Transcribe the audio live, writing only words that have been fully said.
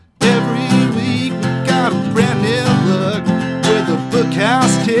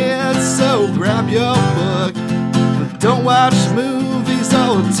watch movies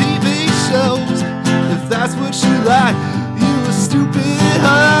or TV shows. If that's what you like, you a stupid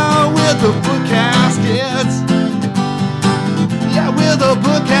hoe with the book house kids. Yeah, we're the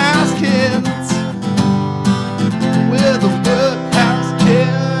book house kids. We're the book house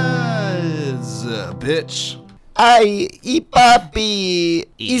kids, bitch. Ay, y papi,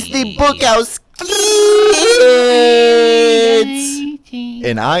 is the bookhouse kids.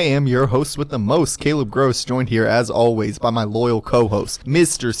 And I am your host with the most, Caleb Gross, joined here as always by my loyal co-host,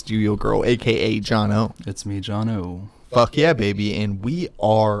 Mr. Studio Girl, aka John O. It's me, John O. Fuck yeah, baby, and we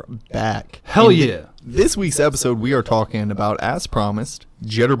are back. Hell yeah. This week's episode, we are talking about, as promised,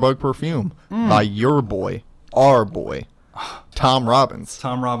 Jitterbug Perfume by your boy, our boy, Tom Robbins.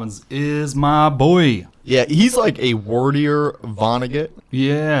 Tom Robbins is my boy. Yeah, he's like a wordier Vonnegut.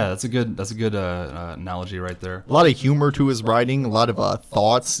 Yeah, that's a good analogy right there. A lot of humor to his writing, a lot of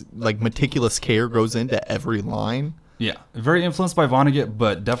thoughts, like meticulous care goes into every line. Yeah, very influenced by Vonnegut,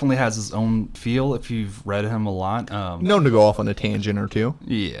 but definitely has his own feel if you've read him a lot. Known to go off on a tangent or two.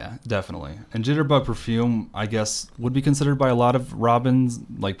 Yeah, definitely. And Jitterbug Perfume, I guess, would be considered by a lot of Robbins,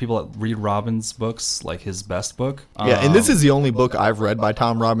 like people that read Robbins' books, like his best book. Yeah, and this is the only book I've read by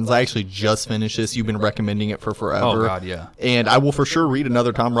Tom Robbins. I actually just finished this. You've been recommending it for forever. Oh, God, yeah. And I will for sure read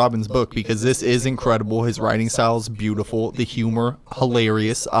another Tom Robbins book because this is incredible. His writing style is beautiful. The humor,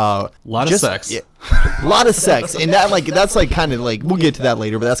 hilarious. A lot of sex. Yeah, a lot of sex. And that's kind of like, we'll get to that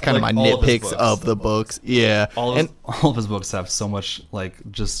later, but that's kind of my nitpicks of the books. Yeah. All of his books have so much, like,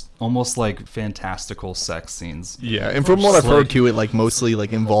 just almost like fantastical sex scenes. Yeah, and from what I've heard too, it like mostly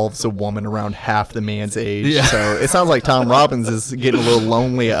like involves a woman around half the man's age. Yeah. So it sounds like Tom Robbins is getting a little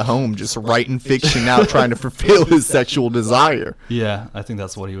lonely at home, just writing fiction out, trying to fulfill his sexual desire. Yeah, I think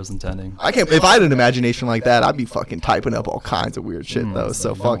that's what he was intending. If I had an imagination like that, I'd be fucking typing up all kinds of weird shit though.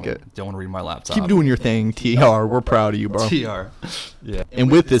 So fuck it. Don't want to read my laptop. Keep doing your thing, TR. We're proud of you, bro. TR. Yeah. And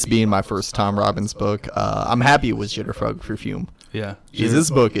with this being my first Tom Robbins book, I'm happy it was Jitterbug Perfume. Yeah. Because this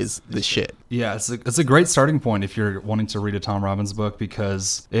book is the shit. Yeah, it's a great starting point if you're wanting to read a Tom Robbins book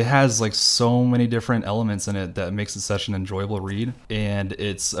because it has like so many different elements in it that makes it such an enjoyable read. And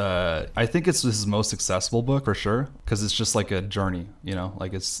it's I think it's his most accessible book for sure because it's just like a journey, you know,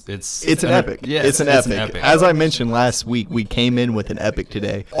 like it's an epic. Yeah, it's an epic. As I mentioned last week, we came in with an epic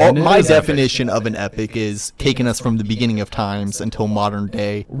today. My definition of an epic is taking us from the beginning of times until modern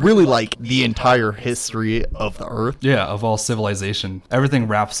day, really like the entire history of the earth. Yeah, of all civilization. Everything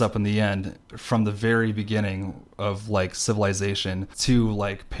wraps up in the end from the very beginning of like civilization to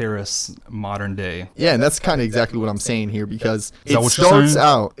like Paris modern day. Yeah, and that's kind of exactly what I'm saying here because it starts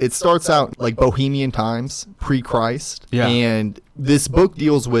out like Bohemian times, pre-Christ. Yeah. And this book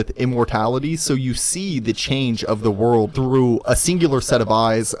deals with immortality, so you see the change of the world through a singular set of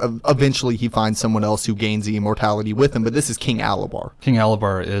eyes. Eventually he finds someone else who gains the immortality with him, but this is King Alabar. King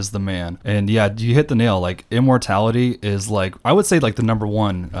Alabar is the man. And yeah, you hit the nail. Like immortality is like, I would say like the number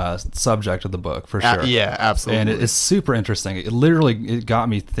one subject of the book for sure. Yeah, absolutely. And it's super interesting. It got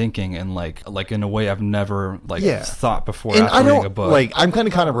me thinking and like in a way I've never thought before and after reading a book. Like I'm kind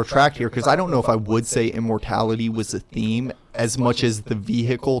of retract here because I don't know if I would say immortality was a theme as much as the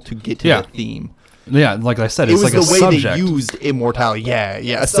vehicle to get to the theme. Yeah, like I said, it's like a subject. It was the way they used immortality. Yeah,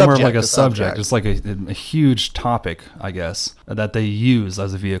 a it's more subject. Like a subject. It's like a huge topic, I guess, that they use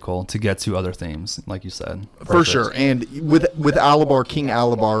as a vehicle to get to other themes, like you said. For sure. And with Alabar, King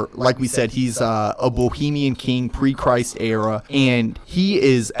Alabar, like we said, he's a Bohemian king pre-Christ era, and he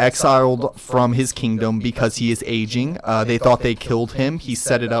is exiled from his kingdom because he is aging. They thought they killed him. He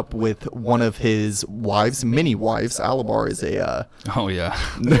set it up with one of his wives, many wives. Alabar is oh yeah,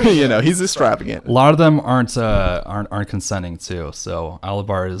 you know, he's extravagant. A lot of them aren't consenting too. So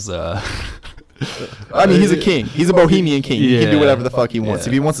Alabar is. I mean, he's a king. He's a Bohemian king. He can do whatever the fuck he wants.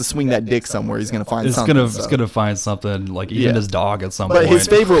 If he wants to swing that dick somewhere, he's gonna find something. It's gonna find something. Like even his dog at some point. But his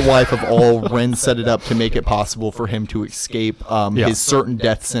favorite wife of all, Ren, set it up to make it possible for him to escape his certain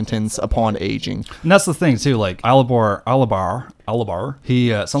death sentence upon aging. And that's the thing too. Like Alabar. He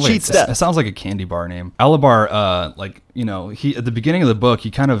sounds like a candy bar name. Alabar, like, you know, he at the beginning of the book,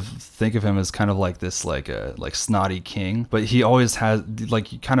 you kind of think of him as kind of like this like snotty king, but he always has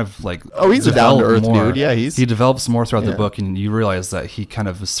like, you kind of like, he's a down to earth dude. Yeah, he develops more throughout the book, and you realize that he kind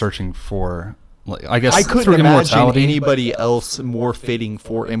of is searching for Like, I guess I couldn't through imagine immortality. anybody else more fitting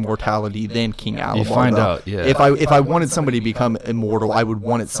for immortality than King Alabar. You find though. out, yeah. If I wanted somebody to become immortal, I would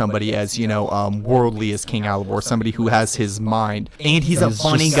want it somebody as worldly as King Alabar, somebody who has his mind, and he's a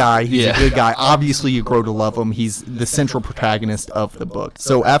funny guy. He's a good guy. Obviously, you grow to love him. He's the central protagonist of the book.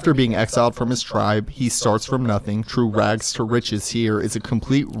 So after being exiled from his tribe, he starts from nothing. True rags to riches here is a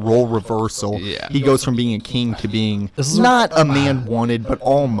complete role reversal. Yeah. He goes from being a king to being not a man wanted, but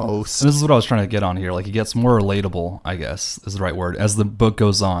almost. And this is what I was trying to get on here. Like, he gets more relatable, I guess is the right word, as the book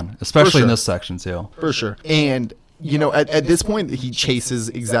goes on, especially in this section too. For sure. And at this point, he chases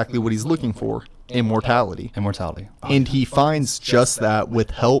exactly what he's looking for: immortality. And he finds just that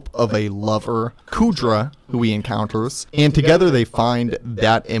with help of a lover, Kudra, who he encounters. And together they find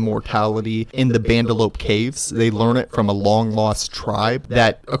that immortality in the Bandalope Caves. They learn it from a long-lost tribe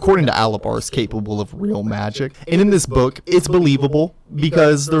that, according to Alabar, is capable of real magic. And in this book, it's believable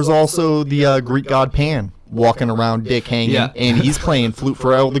because there's also the Greek god Pan walking around dick hanging, and he's playing flute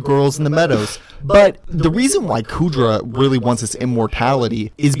for all the girls in the meadows. But the reason why Kudra really wants this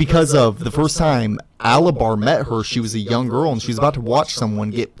immortality is because of the first time Alabar met her, she was a young girl, and she was about to watch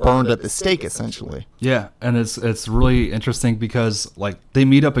someone get burned at the stake, essentially. Yeah, and it's really interesting because, like, they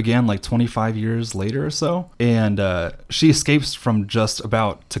meet up again, like, 25 years later or so, and she escapes from just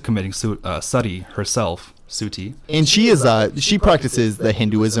about to committing sati herself. Suti. And she practices the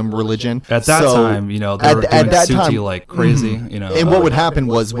Hinduism religion. At that time, they were doing Suti like crazy, And what would happen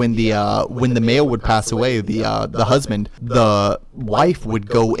was when the male would pass away, the husband, the wife would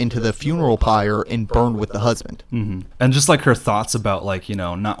go into the funeral pyre and burn with the husband. Mm-hmm. And just like her thoughts about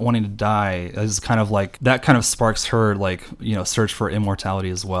not wanting to die is kind of like that kind of sparks her search for immortality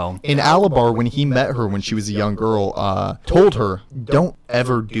as well. And Alabar, when he met her when she was a young girl, told her, don't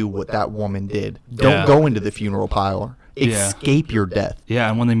ever do what that woman did. Don't go into the funeral pyre. Escape your death. Yeah,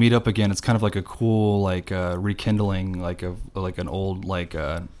 and when they meet up again, it's kind of like a cool rekindling, like an old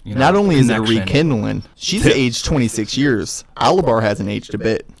Not only is it a rekindling, she's aged 26 years. Alabar hasn't aged a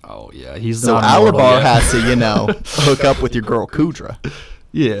bit. Oh yeah, he's so not Alabar has to hook up with your girl Kudra.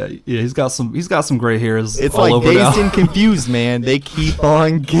 Yeah, he's got some gray hairs. It's all like over Dazed now. and Confused, man. They keep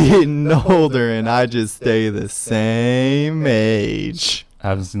on getting older, and I just stay the same age. I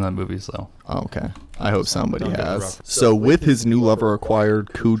haven't seen that movie, so. Oh, okay. I hope somebody has. So with his new lover acquired,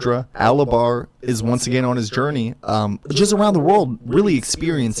 Kudra, Alabar is once again on his journey, just around the world, really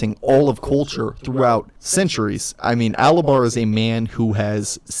experiencing all of culture throughout centuries. I mean, Alabar is a man who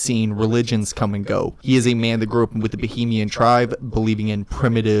has seen religions come and go. He is a man that grew up with the Bohemian tribe, believing in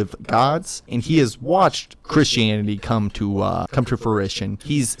primitive gods, and he has watched Christianity come to fruition.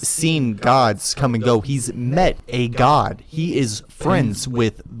 He's seen gods come and go. He's met a god. He is friends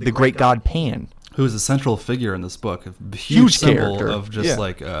with the great god Pan, who is a central figure in this book, a huge symbol character of just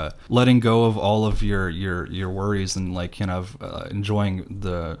letting go of all of your worries and enjoying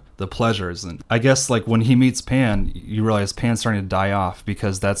the pleasures. And I guess when he meets Pan, you realize Pan's starting to die off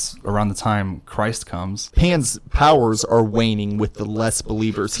because that's around the time Christ comes. Pan's powers are waning with the less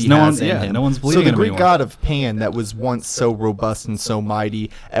believers he has in him. No one's believing so the him Greek anymore. god of Pan that was once so robust and so mighty,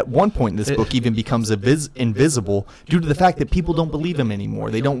 at one point in this book even becomes invisible due to the fact that people don't believe him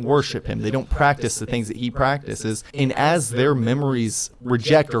anymore. They don't worship him. They don't practice the things that he practices. And as their memories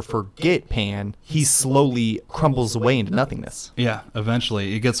reject or forget Pan, he slowly crumbles away into nothingness. Yeah,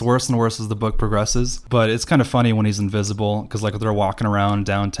 eventually. It gets worse and worse as the book progresses, but it's kind of funny when he's invisible because they're walking around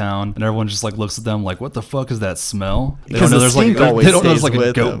downtown and everyone just looks at them like, what the fuck is that smell? They don't know there's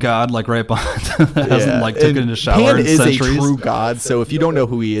a goat god right behind them that hasn't took in a shower in centuries. Pan is a true god, so if you don't know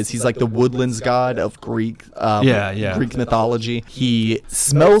who he is, he's like the woodlands god of Greek Greek mythology. He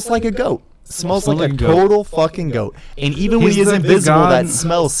smells like a goat. Smells like a total fucking goat. And even when he is invisible, that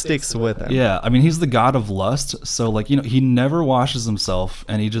smell sticks with him. Yeah, I mean, he's the god of lust, so he never washes himself,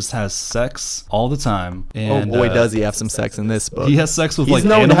 and he just has sex all the time. And, oh boy, does he have some sex in this book. He has sex with he's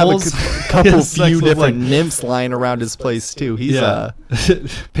known animals. To have a couple few different nymphs lying around his place too. He's he's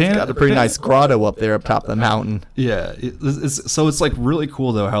got a pretty nice grotto up there up top of the mountain. Yeah, it's really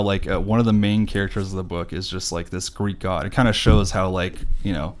cool though how one of the main characters of the book is just this Greek god. It kind of shows how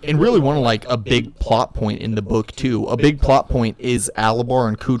and really one of a big plot point in the book too. A big plot point is Alabar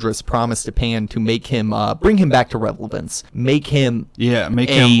and Kudra's promise to Pan to make him bring him back to relevance, make him him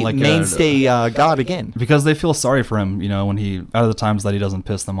mainstay god again, because they feel sorry for him. When he out of the times that he doesn't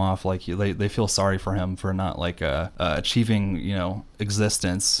piss them off, they feel sorry for him for not achieving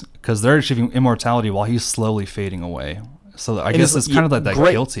existence, because they're achieving immortality while he's slowly fading away. So I guess it's kind of that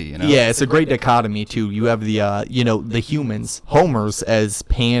guilty, Yeah, it's a great dichotomy too. You have the the humans, Homers, as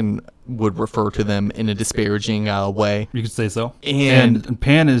Pan would refer to them in a disparaging way. You could say so. And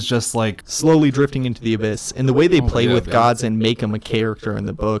Pan is just like slowly drifting into the abyss. And the way they play with gods and make him a character in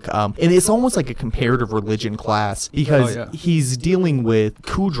the book, and it's almost like a comparative religion class, because he's dealing with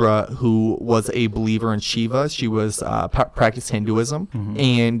Kudra, who was a believer in Shiva. She was practiced Hinduism.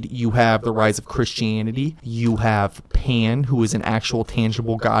 And you have the rise of Christianity. You have Pan, who is an actual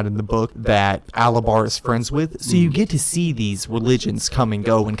tangible god in the book that Alabar is friends with. So you get to see these religions come and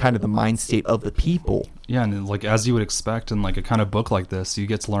go and kind of the mind state of the people. Yeah, and like as you would expect in like a kind of book like this, you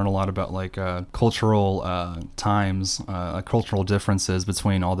get to learn a lot about like cultural times, cultural differences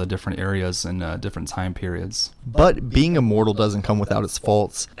between all the different areas and different time periods. But being immortal doesn't come without its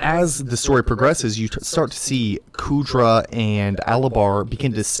faults. As the story progresses, you start to see Kudra and Alabar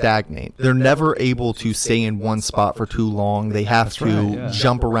begin to stagnate. They're never able to stay in one spot for too long. They have to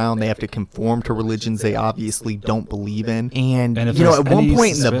jump around. They have to conform to religions they obviously don't believe in. And you know, at one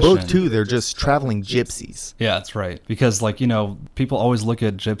point in the book too, they're just traveling gypsies. Yeah, that's right. Because like, you know, people always look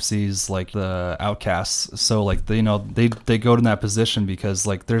at gypsies like the outcasts. So like, they, you know, they go to that position because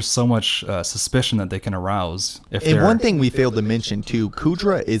like there's so much suspicion that they can arouse. And one thing we failed to mention too,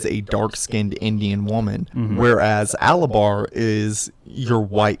 Kudra is a dark-skinned Indian woman, whereas Alabar is your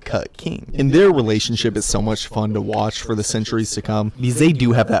white-cut king. And their relationship is so much fun to watch for the centuries to come, because they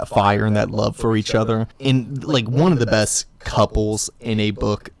do have that fire and that love for each other. And like one of the best couples in a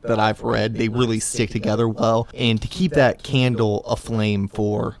book that I've read. They really stick together well, and to keep that candle aflame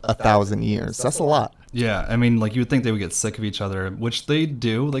for 1,000 years, that's a lot. Yeah, I mean, like, you would think they would get sick of each other, which they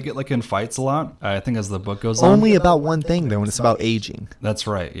do. They get, like, in fights a lot, I think, as the book goes on. Only about one thing, though, and it's about aging. That's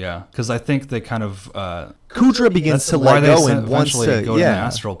right, yeah. Because I think they kind of... Kudra begins to let go and wants to go to the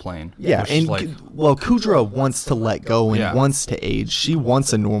astral plane. Yeah, and Kudra wants to let go and wants to age. She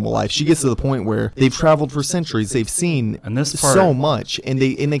wants a normal life. She gets to the point where they've traveled for centuries. They've seen so much, and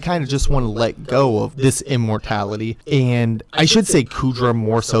they kind of just want to let go of this immortality. And I should say Kudra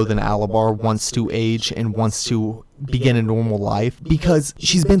more so than Alabar wants to age and wants to begin a normal life, because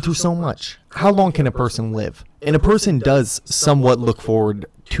she's been through so much. How long can a person live? And a person does somewhat look forward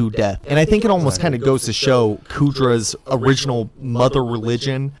to death. And I think it almost kind of goes to show Kudra's original mother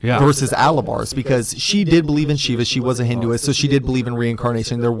religion versus Alabar's, because she did believe in Shiva. She was a Hinduist, so she did believe in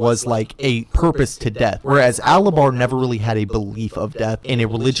reincarnation. There was like a purpose to death, whereas Alabar never really had a belief of death and a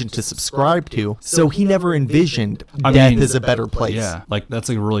religion to subscribe to, so he never envisioned death as a better place. Yeah, like that's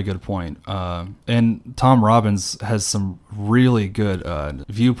a really good point. And Tom Robbins has some really good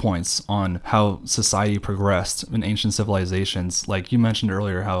viewpoints on how society progressed in ancient civilizations. Like you mentioned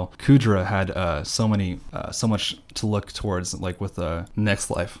earlier, how Kudra had so much to look towards, like with the next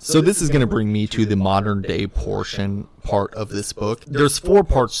life. So this is going to bring me to the modern day part of this book. There's 4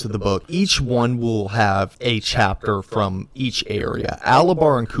 parts to the book. Each one will have a chapter from each area.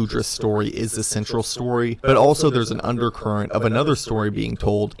 Alabar and Kudra's story is the central story, but also there's an undercurrent of another story being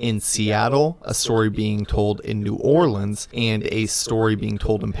told in Seattle, a story being told in New Orleans, and a story being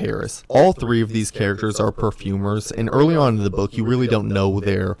told in Paris. All 3 of these characters are perfumers, and early on in the book you really don't know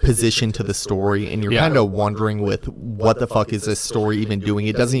their position to the story, and you're kind of wondering with what the fuck is this story even doing?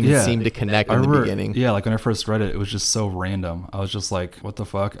 It doesn't even seem to connect in the beginning. Yeah, like when I first read it, it was just so random. I was just like, what the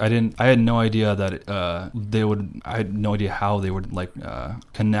fuck? I had no idea that I had no idea how they would like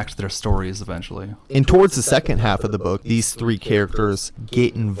connect their stories eventually. And towards the second half of the book, these 3 characters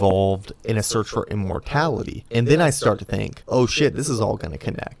get involved in a search for immortality. And then I start to think, oh shit, this is all going to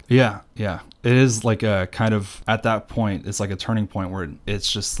connect. Yeah. It is like a kind of, at that point, it's like a turning point where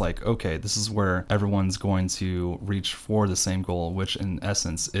it's just like, okay, this is where everyone's going to reach for the same goal, which in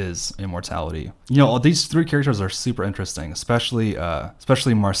essence is immortality. You know, these 3 characters are super interesting, especially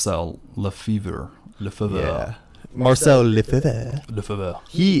Marcel Lefebvre. Yeah. Marcel Lefebvre.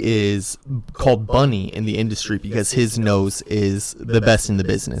 He is called Bunny in the industry because his nose is the best in the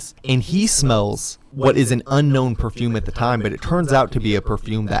business. And he smells what is an unknown perfume at the time, but it turns out to be a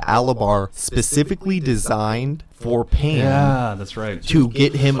perfume that Alabar specifically designed for Pan. Yeah, that's right. To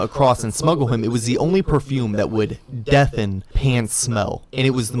get him across and smuggle him. It was the only perfume that would deafen Pan's smell, and it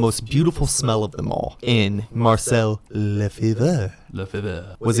was the most beautiful smell of them all. And Marcel Lefebvre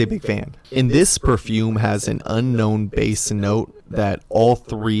was a big fan. And this perfume has an unknown base note that all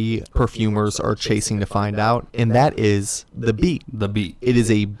 3 perfumers are chasing to find out, and that is the beet. The beet. It is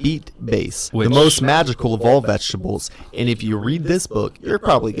a beet base, the most magical of all vegetables. And if you read this book, you're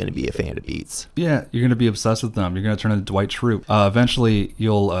probably going to be a fan of beets. Yeah, you're going to be obsessed with them. You're going to turn into Dwight Schrute. Eventually,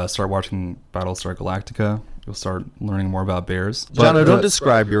 you'll start watching Battlestar Galactica. you'll start learning more about bears. Jono, don't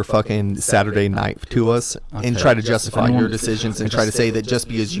describe your fucking Saturday night to us and try to justify your decisions and try to say that just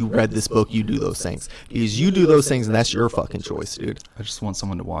because you read this book, you do those things. Because you do those things, and that's your fucking choice, dude. I just want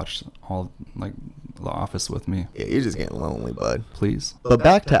someone to watch all, like, The Office with me. Yeah, you're just getting lonely, bud. Please. But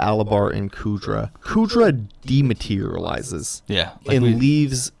back to Alabar and Kudra. Kudra dematerializes. Yeah. And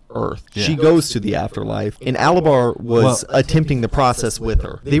leaves Earth. Yeah. She goes to the afterlife, and Alabar was attempting the process with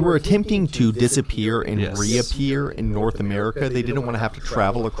her. They were attempting to disappear and reappear in North America. They didn't want to have to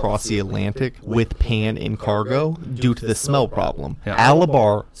travel across the Atlantic with Pan in cargo due to the smell problem. Yeah.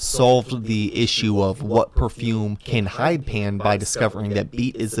 Alabar solved the issue of what perfume can hide Pan by discovering that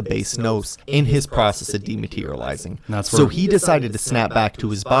Beat is the base nose in his process of dematerializing. So he decided to snap back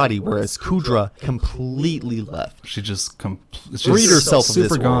to his body, whereas Kudra completely left. She just freed herself of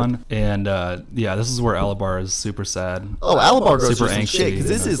this world. And this is where Alabar is super sad. Oh, Alabar goes through some shit, because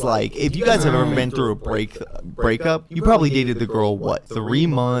this is like, if you guys have ever been through a breakup, you probably dated the girl, 3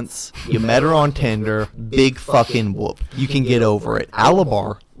 months, you met her on Tinder, big fucking whoop. You can get over it.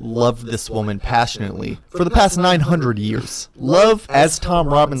 Alabar loved this woman passionately for the past 900 years. Love, as Tom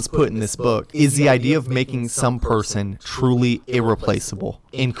Robbins put in this book, is the idea of making some person truly irreplaceable.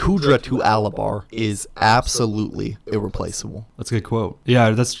 And Kudra to Alabar is absolutely irreplaceable. That's a good quote.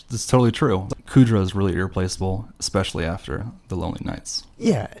 Yeah, that's totally true. Kudra is really irreplaceable, especially after the Lonely Nights.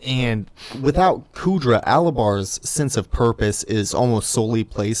 Yeah, and without Kudra, Alabar's sense of purpose is almost solely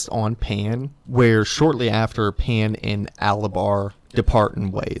placed on Pan, where shortly after, Pan and Alabar depart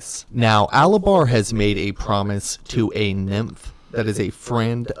in ways. Now, Alabar has made a promise to a nymph that is a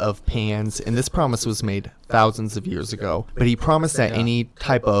friend of Pan's, and this promise was made thousands of years ago. But he promised that any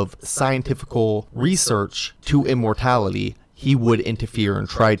type of scientific research to immortality, he would interfere and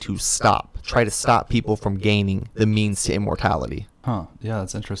try to stop people from gaining the means to immortality. Huh. Yeah,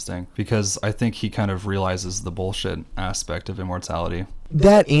 that's interesting. Because I think he kind of realizes the bullshit aspect of immortality.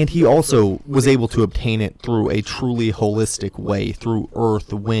 That, and he also was able to obtain it through a truly holistic way, through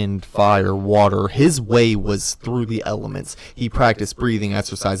earth, wind, fire, water. His way was through the elements. He practiced breathing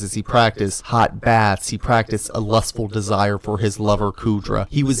exercises. He practiced hot baths. He practiced a lustful desire for his lover, Kudra.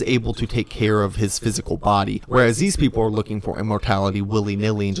 He was able to take care of his physical body, whereas these people are looking for immortality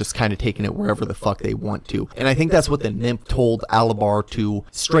willy-nilly and just kind of taking it wherever the fuck they want to. And I think that's what the nymph told Alabar to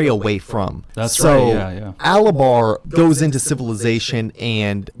stray away from. That's right, yeah. Alabar goes into civilization,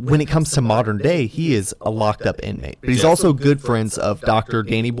 and when it comes to modern day, he is a locked up inmate. But he's also good friends of Dr.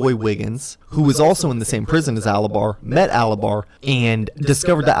 Danny Boy Wiggins, who was also in the same prison as Alabar, met Alabar, and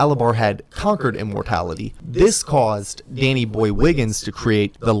discovered that Alabar had conquered immortality. This caused Danny Boy Wiggins to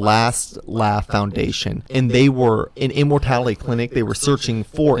create the Last Laugh Foundation, and they were an immortality clinic. They were searching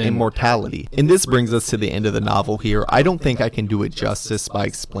for immortality. And this brings us to the end of the novel here. I don't think I can do it justice by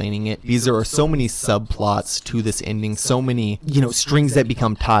explaining it, because there are so many subplots to this ending, so many, strings that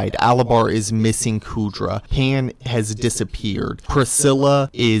become tied. Alabar is missing Kudra. Pan has disappeared. Priscilla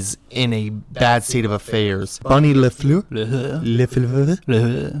is in a bad state of affairs. Bunny Lefleur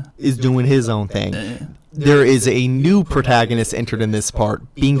is doing his own thing. There is a new protagonist entered in this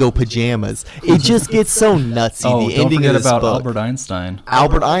part, Bingo Pajamas. It just gets so nutsy. The ending of this book. Albert Einstein.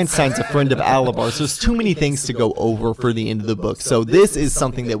 Albert Einstein's a friend of Alabar's. There's too many things to go over for the end of the book. So this is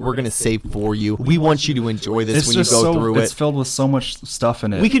something that we're going to save for you. We want you to enjoy this when you go through it. It's filled with so much stuff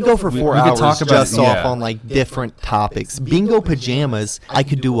in it. We could go for 4 hours just off on different topics. Bingo Pajamas, I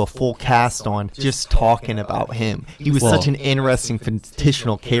could do a full cast on just talking about him. He was such an interesting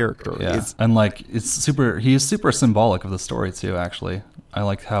fictional character. Yeah. And he is super symbolic of the story too, actually. I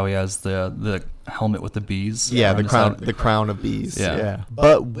like how he has the helmet with the bees. Yeah, the crown of bees. Yeah.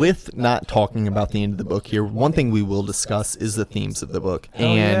 But with not talking about the end of the book here, one thing we will discuss is the themes of the book.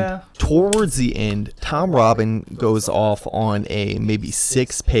 Towards the end, Tom Robbins goes off on a maybe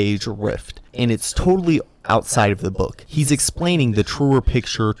 6-page riff, and it's totally outside of the book. He's explaining the truer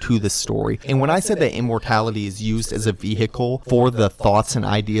picture to the story. And when I said that immortality is used as a vehicle for the thoughts and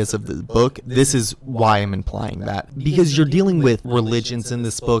ideas of the book, this is why I'm implying that. Because you're dealing with religions in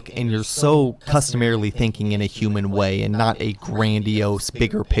this book, and you're so customarily thinking in a human way and not a grandiose,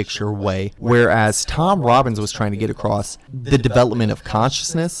 bigger picture way. Whereas Tom Robbins was trying to get across the development of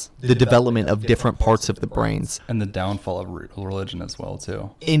consciousness, the development of different parts of the brains. And the downfall of religion as well, too.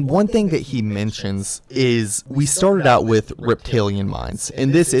 And one thing that he mentions is we started out with reptilian minds,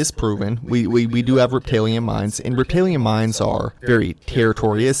 and this is proven. We do have reptilian minds, and reptilian minds are very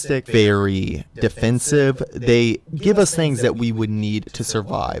territorialistic, very defensive. They give us things that we would need to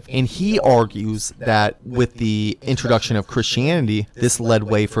survive. And he argues that with the introduction of Christianity, this led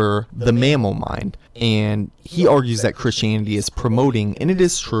way for the mammal mind. And he argues that Christianity is promoting, and it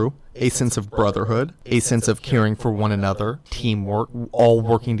is true, a sense of brotherhood, a sense of caring for one another, teamwork, all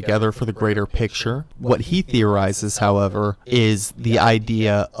working together for the greater picture. What he theorizes, however, is the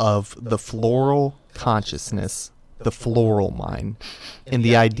idea of the floral consciousness, the floral mind, and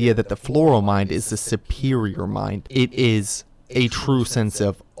the idea that the floral mind is the superior mind. It is a true sense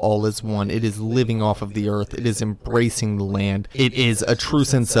of all is one. It is living off of the earth. It is embracing the land. It is a true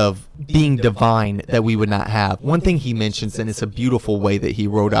sense of being divine that we would not have. One thing he mentions, and it's a beautiful way that he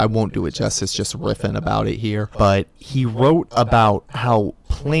wrote, I won't do it justice just riffing about it here, but he wrote about how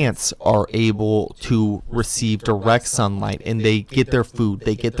plants are able to receive direct sunlight, and they get their food,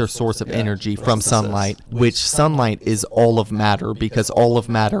 they get their source of energy from sunlight, which sunlight is all of matter, because all of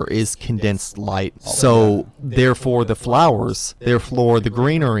matter is condensed light. So therefore the flowers, therefore the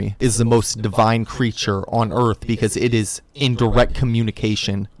greenery is the most divine creature on earth, because it is in direct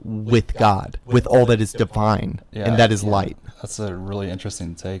communication with God, with all that is divine, and that is light. That's a really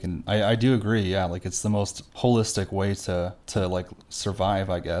interesting take, and I do agree. Yeah, like it's the most holistic way to like survive,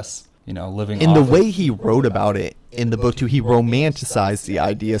 I guess. You know, living. And the way he wrote about it in the book too, he romanticized the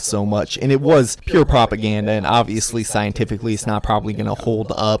idea so much, and it was pure propaganda, and obviously scientifically it's not probably going to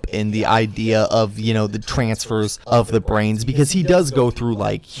hold up in the idea of, you know, the transfers of the brains, because he does go through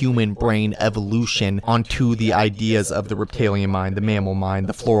like human brain evolution onto the ideas of the reptilian mind, the mammal mind,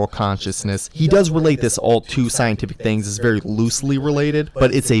 the floral consciousness. He does relate this all to scientific things. It's very loosely related,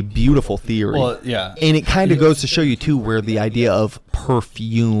 but it's a beautiful theory. Well, yeah. And it kind of goes to show you too where the idea of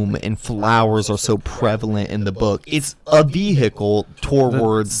perfume and flowers are so prevalent in the book. It's a vehicle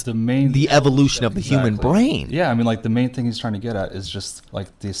towards the evolution of the human brain. Yeah, I mean, like the main thing he's trying to get at is just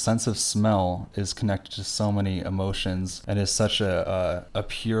like the sense of smell is connected to so many emotions, and is such a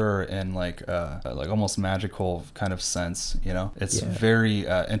pure and like almost magical kind of sense. You know, it's very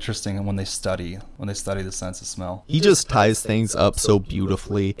interesting when they study the sense of smell. He just ties things up so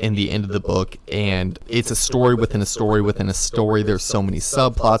beautifully in the end of the book, and it's a story within a story within a story. There's so many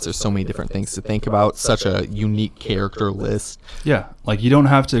subplots. There's so many different things to think about. Such a unique character list. Yeah, like you don't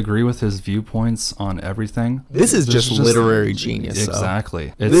have to agree with his viewpoints on everything. This is just literary genius.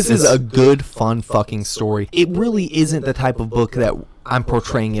 Exactly. This is a good, fun fucking story. It really isn't the type of book that I'm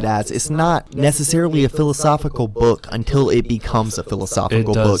portraying it as. It's not necessarily a philosophical book until it becomes a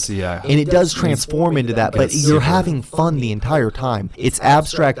philosophical book. Yeah. And it does transform into that, but you're having fun the entire time. It's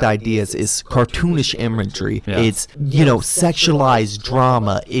abstract ideas, it's cartoonish imagery, it's, you know, sexualized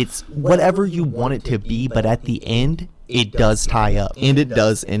drama, it's whatever you want it to be, but at the end, it does tie up, and it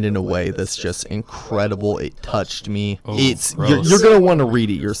does end in a way that's just incredible. It touched me. You're gonna want to read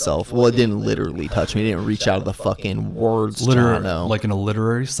it yourself. Well, it didn't literally touch me. It didn't reach out of the fucking words. Like in a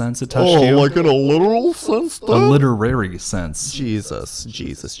literary sense, it touched you. Like in a literal sense, though? A literary sense. Jesus.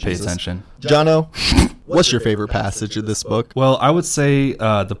 Pay attention, Jono. What's your favorite passage of this book? Well, I would say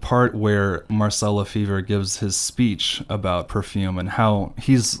the part where Marcel Lefebvre gives his speech about perfume and how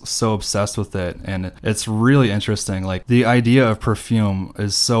he's so obsessed with it, and it's really interesting. Like the idea of perfume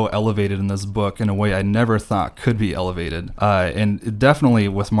is so elevated in this book in a way I never thought could be elevated, and definitely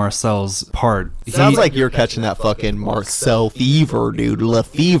with Marcel's part. Sounds like you're catching that fucking Marcel fever, dude.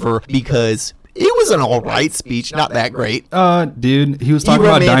 Lefebvre, because it was an alright speech, not that great. Dude, he was talking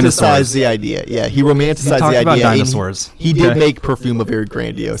about dinosaurs. He romanticized the idea. Yeah, he romanticized the idea. About dinosaurs. He did make perfume a very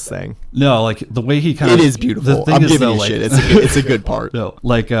grandiose thing. No, like the way he kind of. It is beautiful. I'm giving you shit. It's a good part. No,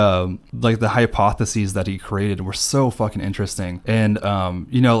 like the hypotheses that he created were so fucking interesting, and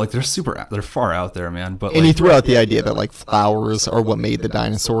you know, like they're far out there, man. But and he threw out the idea that like flowers are what made the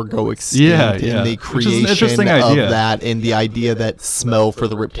dinosaur go extinct, and the creation of that, and the idea that smell for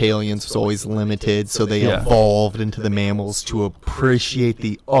the reptilians was always limited, so they evolved into the mammals to appreciate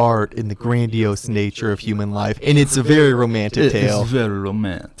the art and the grandiose nature of human life. And it's a very romantic tale. It's very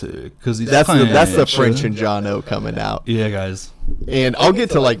romantic. That's the French and Jono coming out. Yeah, guys. And I'll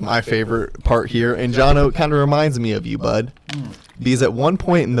get to like my favorite part here, and Jono kind of reminds me of you, bud. Because at one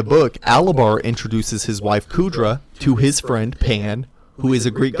point in the book, Alabar introduces his wife Kudra to his friend Pan, who is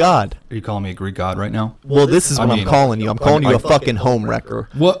a Greek god. Are you calling me a Greek god right now? Well, this is what I'm calling you. I'm calling you a fucking homewrecker.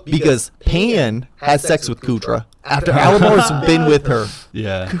 What? Because Pan has sex with Kudra after Alabar's been with her.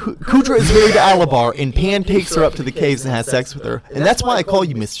 Yeah. Kudra is married to Alabar, and Pan takes her up to the caves and has sex with her. And that's why I call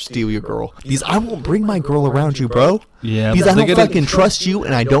you Mr. Steal Your Girl. Because I won't bring my girl around you, bro. Yeah. Because I don't fucking trust you,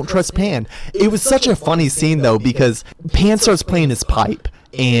 and I don't trust Pan. It was such a funny scene, though, because Pan starts playing his pipe.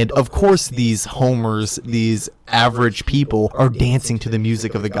 And of course, these homers, these average people are dancing to the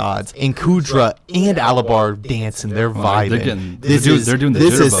music of the gods. And Kudra and Alabar dancing. They're vibing. They're doing the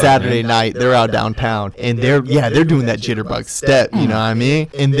this is jitterbug, Saturday man. night. They're out downtown. And they're doing that jitterbug step. You know what I mean?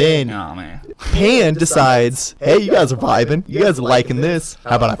 And then Oh, man. Pan decides, hey, you guys are vibing. You guys are liking this.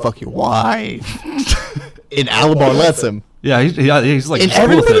 How about I fuck your wife? And Alabar lets him. Yeah, he's like, And just cool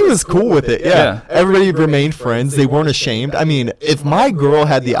with everybody it. was cool with it. Yeah. Everybody remained friends. They weren't ashamed. I mean, if my girl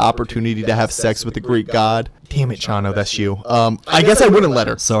had the opportunity to have sex with the Greek god, damn it, Chano, that's you. I guess I wouldn't let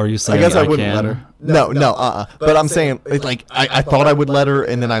her. So are you saying I guess I wouldn't can? let her. No. But I'm saying, like, I thought I would let her,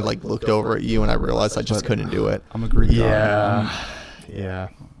 and then I like looked over at you, and I realized I just couldn't do it. I'm a Greek god. Yeah.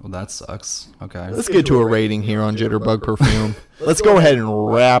 Well, that sucks. Okay. Let's get to a rating here on Jitterbug Perfume. Let's go ahead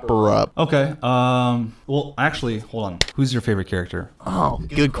and wrap her up. Okay. Well, actually, hold on. Who's your favorite character? Oh,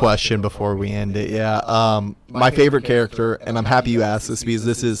 good question before we end it. Yeah. My favorite character, and I'm happy you asked this because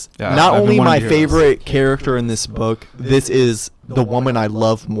this is not I've been only wanting my to hear favorite character in this book, this is the woman I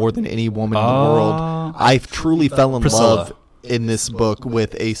love more than any woman in the world. I truly fell in Priscilla. love in this book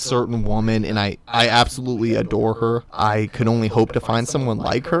with a certain woman, and I absolutely adore her. I could only hope to find someone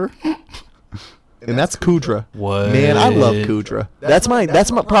like her. And that's Kudra. What? Man, I love Kudra. That's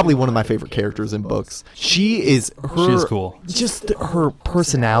probably one of my favorite characters in books. She is cool. Just her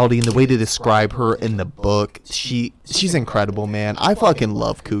personality and the way to describe her in the book. She's incredible, man. I fucking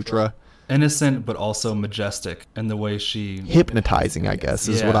love Kudra. Innocent, but also majestic in the way she... Hypnotizing, I guess,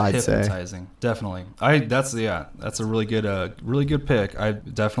 is what I'd say. Hypnotizing. Definitely. That's a really good pick. I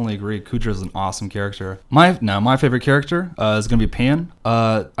definitely agree. Kudra's an awesome character. My favorite character is gonna be Pan.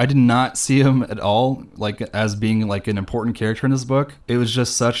 I did not see him at all like as being like an important character in this book. It was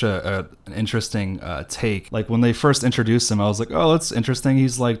just such an interesting take. Like when they first introduced him, I was like, oh, that's interesting.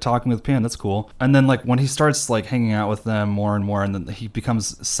 He's like talking with Pan. That's cool. And then like when he starts like hanging out with them more and more, and then he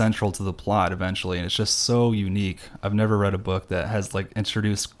becomes central to the plot eventually, and it's just so unique. I've never read a book that has like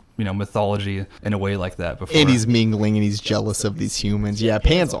introduced mythology in a way like that before. And he's mingling and he's jealous of these humans. Yeah,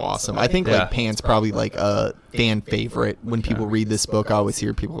 Pan's awesome. I think like Pan's probably like a fan favorite. When people read this book, I always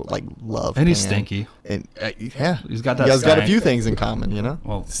hear people like love and Pan. he's stinky. And he's got that. You guys got a stank. few things in common, you know.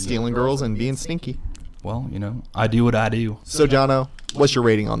 Well, stealing girls and being stinky. Well, I do what I do. So, Jono, what's your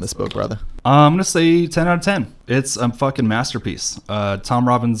rating on this book, brother? I'm gonna say 10 out of 10. It's a fucking masterpiece. Tom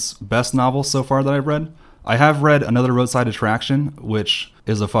Robbins' best novel so far that I've read. I have read Another Roadside Attraction, which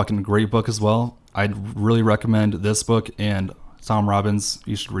is a fucking great book as well. I'd really recommend this book and Tom Robbins.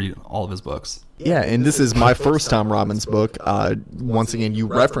 You should read all of his books. Yeah, and this is my first Tom Robbins book. Once again, you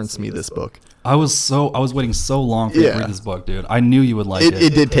referenced me this book. I was waiting so long for you to read this book, dude. I knew you would like it.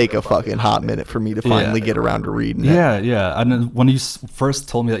 It did take a fucking hot minute for me to finally get around to reading it. Yeah. And when you first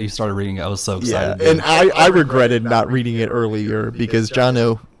told me that you started reading it, I was so excited. Yeah, and I regretted not reading it earlier because,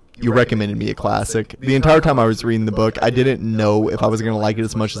 Jono, you recommended me a classic. The entire time I was reading the book, I didn't know if I was going to like it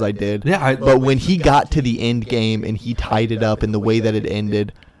as much as I did. Yeah. But when he got to the end game and he tied it up in the way that it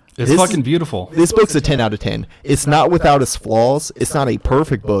ended... It's fucking beautiful. This book's a 10 out of 10. It's not without its flaws. It's not a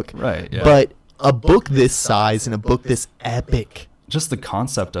perfect book. Right, yeah. But a book this size and a book this epic... Just the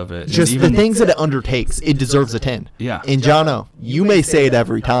concept of it. Just the things that it undertakes, it deserves a 10. Yeah. And Jono, you may say it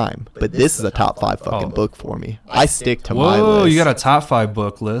every time, but this is a top 5 fucking book for me. I stick to my list. Whoa, you got a top 5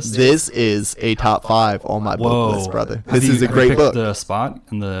 book list. This is a top 5 on my book list, brother. This is a great book. book. The spot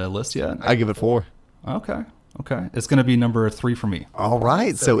in the list yet? I give it 4. Okay. It's going to be number 3 for me. All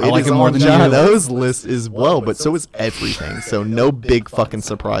right. So it like is it more on than you. Jono's list as well, but so is everything. So no big fucking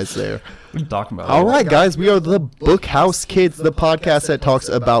surprise there. What are you talking about? All right, guys, we are the Bookhouse Kids, the podcast that talks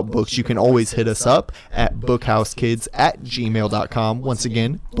about books. You can always hit us up at bookhousekids@gmail.com. Once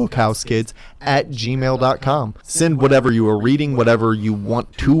again, bookhousekids@gmail.com. Send whatever you are reading, whatever you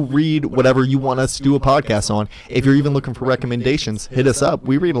want to read, whatever you want us to do a podcast on. If you're even looking for recommendations, hit us up.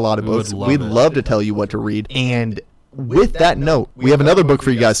 We read a lot of books. We'd love to tell you what to read. And with that note, we have another book for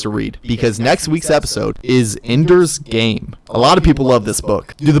you guys to read because next week's episode is Ender's Game. A lot of people love this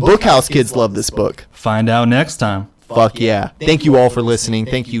book. Do the Bookhouse Kids love this book? Find out next time. Fuck yeah. Thank you all for listening.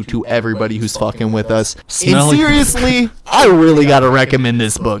 Thank you to everybody who's fucking with us. And seriously, I really got to recommend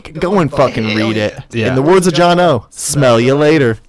this book. Go and fucking read it. Yeah. In the words of John O, smell you later.